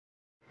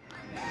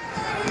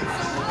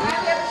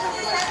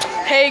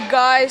Hey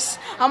guys,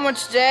 I'm on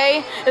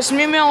today. It's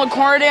me, Malach,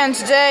 and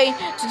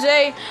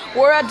today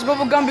we're at the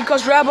bubblegum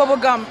because we're at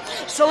bubblegum.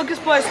 So look at this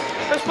place.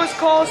 This place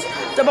calls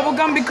the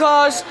bubblegum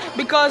because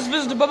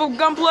this is the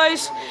bubblegum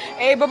place,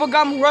 a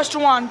bubblegum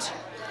restaurant.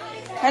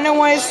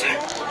 Anyways,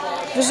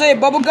 this is a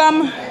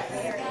bubblegum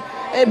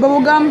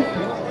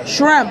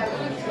shrimp.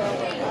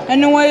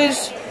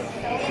 Anyways,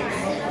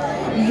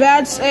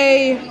 that's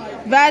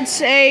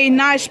a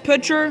nice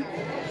picture.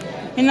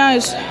 A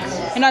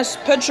nice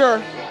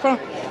picture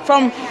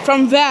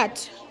from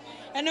that.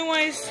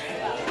 Anyways,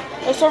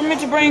 it's time for me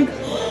to bring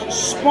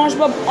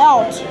SpongeBob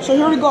out. So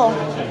here we go.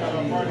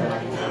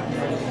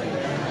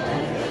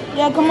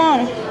 Yeah, come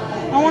on.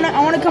 I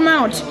wanna come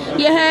out.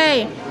 Yeah,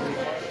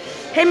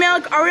 hey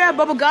Malach, are we at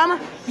bubblegum?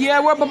 Yeah,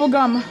 we're at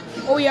bubblegum.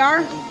 Oh, we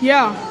are?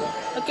 Yeah.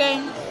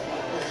 Okay.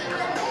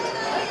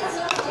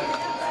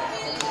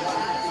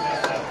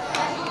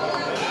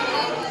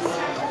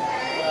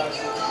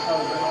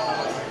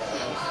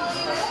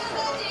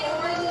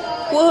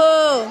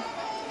 Whoa!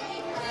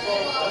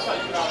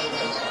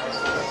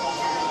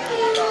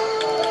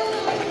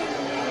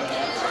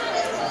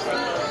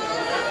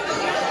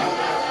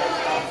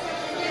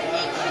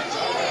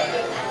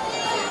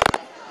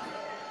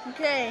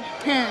 Okay.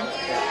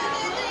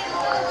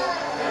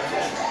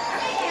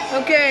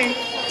 Okay.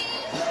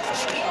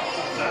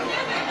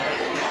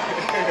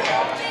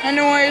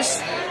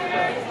 Anyways.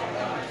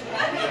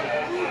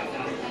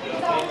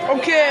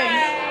 Okay.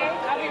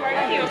 I'll be right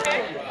with you,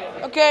 okay?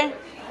 Okay.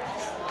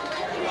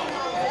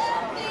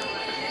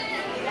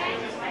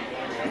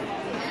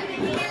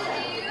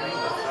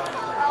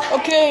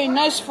 Okay,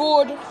 nice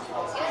food.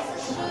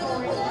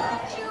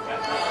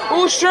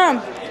 Oh,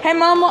 shrimp. Hey,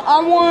 Mama, I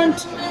want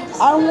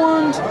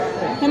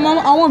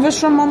this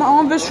shrimp, Mama. I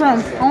want this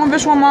shrimp. I want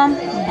this one, Mom.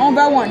 I want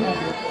that one.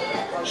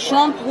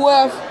 Shrimp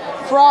with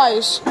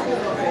fries.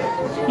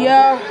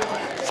 Yeah.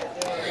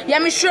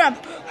 Yummy shrimp.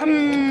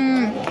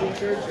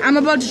 I'm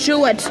about to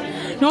chew it.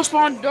 No,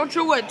 Spawn, don't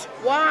chew it.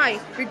 Why?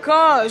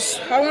 Because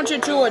I want you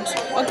to chew it.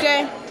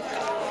 Okay?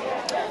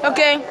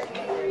 Okay.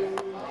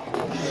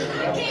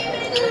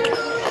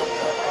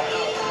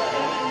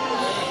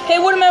 Hey,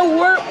 wait a minute,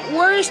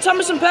 where is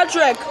Thomas and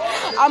Patrick?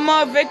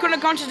 They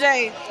couldn't come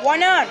today. Why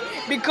not?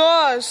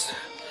 Because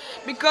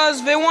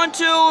they want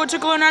to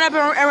tickle their nap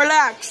and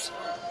relax.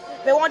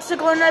 They want to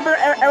tickle their nap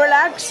and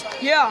relax?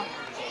 Yeah.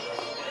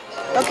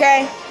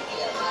 Okay.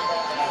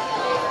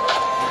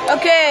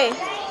 Okay.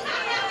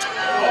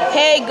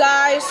 Hey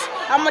guys,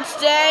 I'm on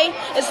today.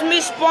 It's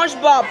me,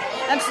 SpongeBob.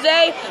 And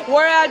today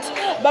we're at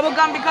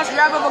bubblegum because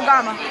we're at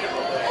bubblegum.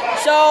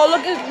 So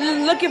look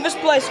at this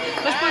place.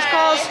 This place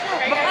calls.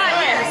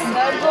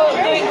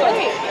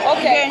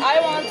 Okay, I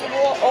want to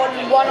go on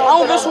one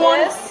of this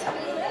one.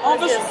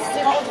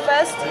 Seafood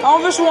Fest.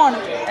 On this one.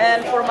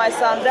 And for my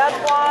son, that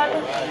one.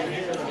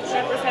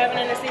 Shrimp 7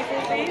 and a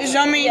seafood feast? Is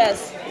yummy?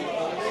 Yes.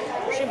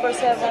 Shrimp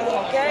 7,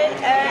 okay.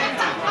 And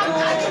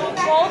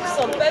 2 Cokes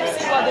or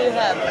Pepsi, what do you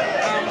have?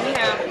 We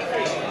have.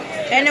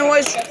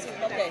 Anyways.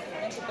 Pepsi, okay.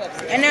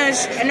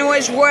 Pepsi.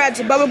 Anyways, we're at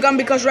bubblegum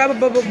because we're at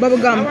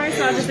bubblegum. Alright,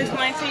 so I'll just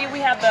explain to you. We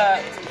have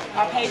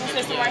our paging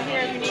system right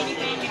here. If you need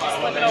anything, you just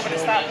flip it over to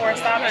stop for a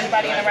stop.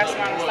 Anybody in the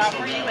restaurant will stop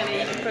for you, and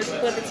then you can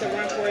flip it to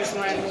run for its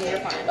run when you're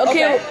fine.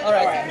 Okay.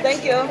 Alright.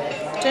 Thank you.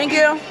 Thank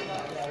you.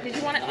 Did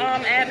you want to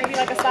add maybe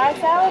like a side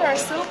salad or a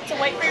soup to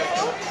wait for your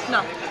food?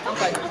 No.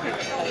 Okay.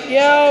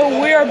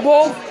 Yeah, we are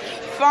both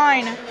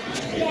fine.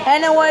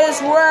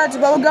 Anyways, we're at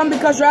bubblegum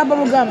because we're at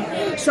bubblegum.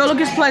 So look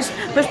at this place.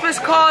 This place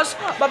calls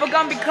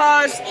bubblegum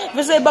because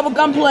this is a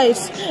bubblegum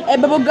place. A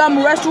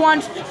bubblegum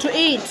restaurant to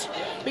eat.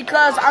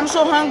 Because I'm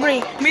so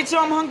hungry. Me too,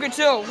 I'm hungry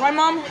too. Right,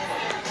 Mom?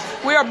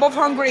 We are both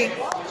hungry.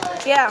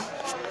 Yeah.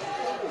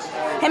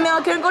 Hey,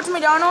 Mel, can we go to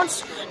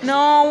McDonald's?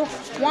 No.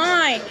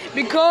 Why?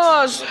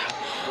 Because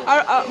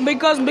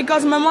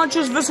my mom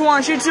chose this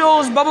one. She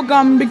chose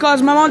bubblegum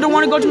because my mom don't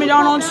want to go to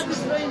McDonald's.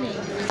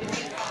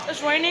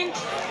 It's raining.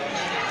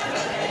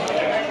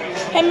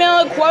 Hey,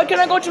 Mel, why can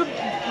I go to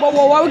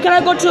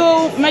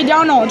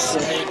McDonald's?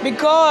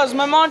 Because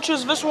my mom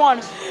chose this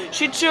one.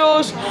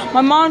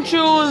 My mom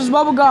chose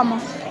bubblegum.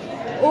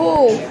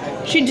 Oh,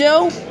 she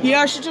do?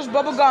 Yeah, she chose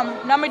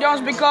bubblegum, not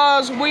McDonald's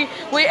because we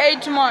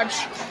ate too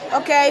much.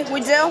 Okay,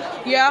 we do?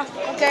 Yeah,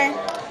 okay.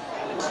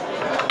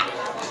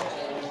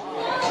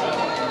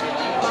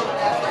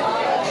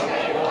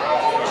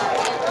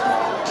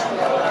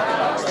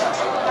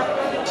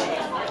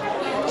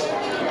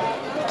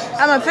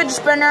 I'm a fidget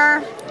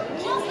spinner.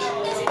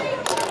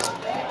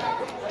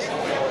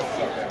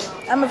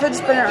 I'm a fidget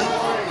spinner.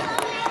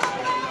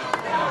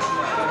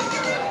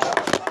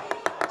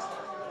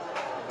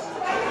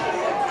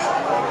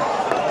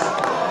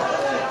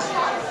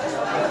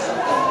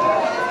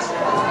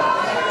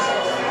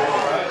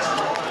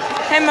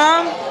 Hey,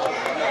 Mom.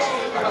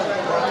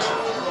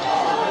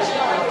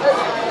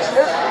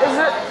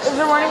 Is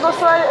it raining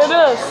outside? It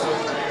is.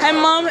 Hey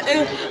mom,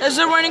 is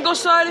it raining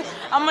outside?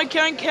 I'm like,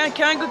 can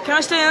I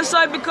stay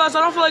inside because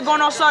I don't feel like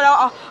going outside.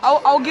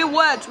 I'll get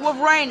wet with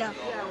rain. Yeah,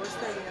 we're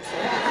staying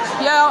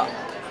inside. Yeah,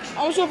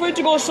 I'm so afraid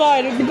to go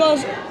outside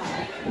because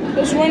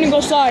It's raining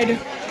outside.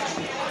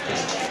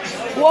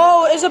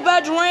 Whoa, it's a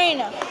bad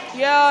rain.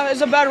 Yeah,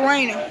 it's a bad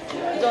rain.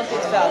 Don't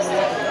eat fast.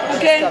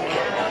 Okay. I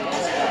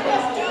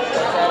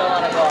don't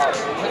want to go out.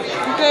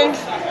 Okay.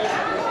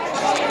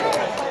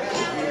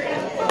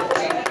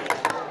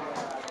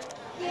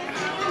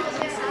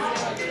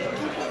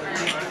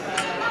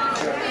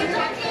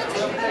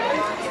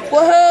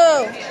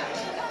 Woohoo!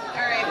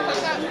 Alright, put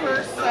that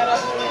first set of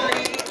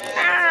 3.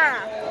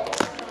 Ah!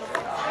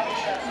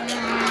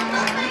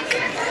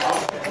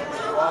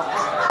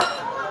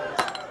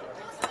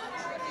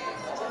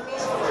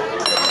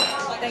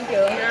 Thank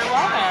you. You're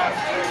welcome.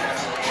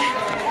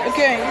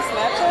 Okay.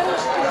 Snapchat?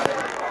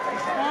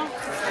 Huh?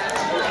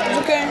 It's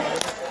okay.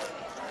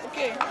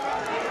 Okay.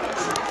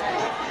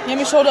 Give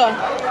me soda.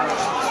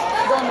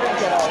 Don't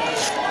drink it all.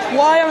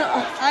 Why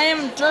I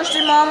am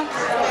thirsty, Mom.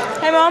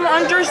 Hey, Mom,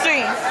 I'm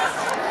thirsty.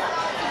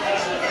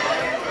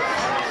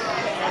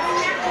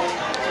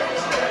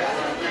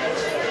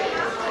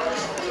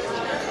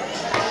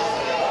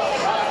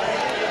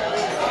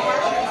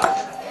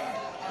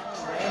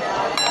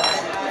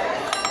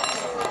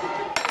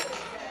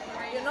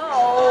 You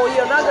know,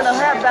 you're not gonna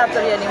have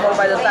battery anymore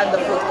by the time the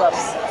food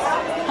comes.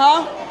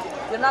 Huh?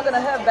 You're not gonna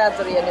have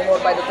battery anymore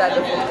by the time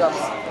the food comes.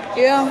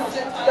 Yeah.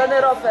 Turn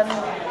it off and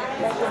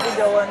make a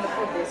video when the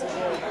food is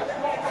here.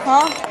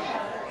 Huh?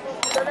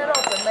 Turn it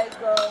off and make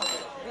a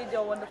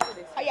video when the food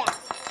is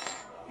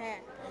here.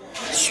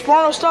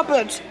 Sparrow, stop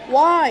it.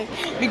 Why?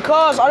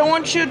 Because I don't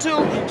want you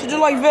to do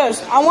like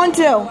this. I want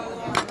to.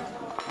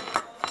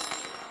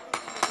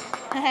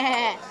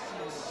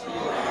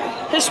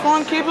 Hey,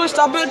 Spawn, can you please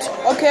stop it?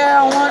 Okay,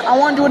 I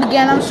want to do it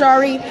again. I'm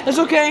sorry. It's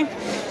okay.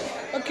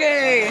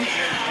 Okay.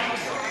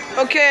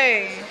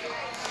 Okay.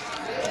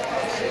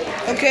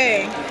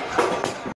 Okay.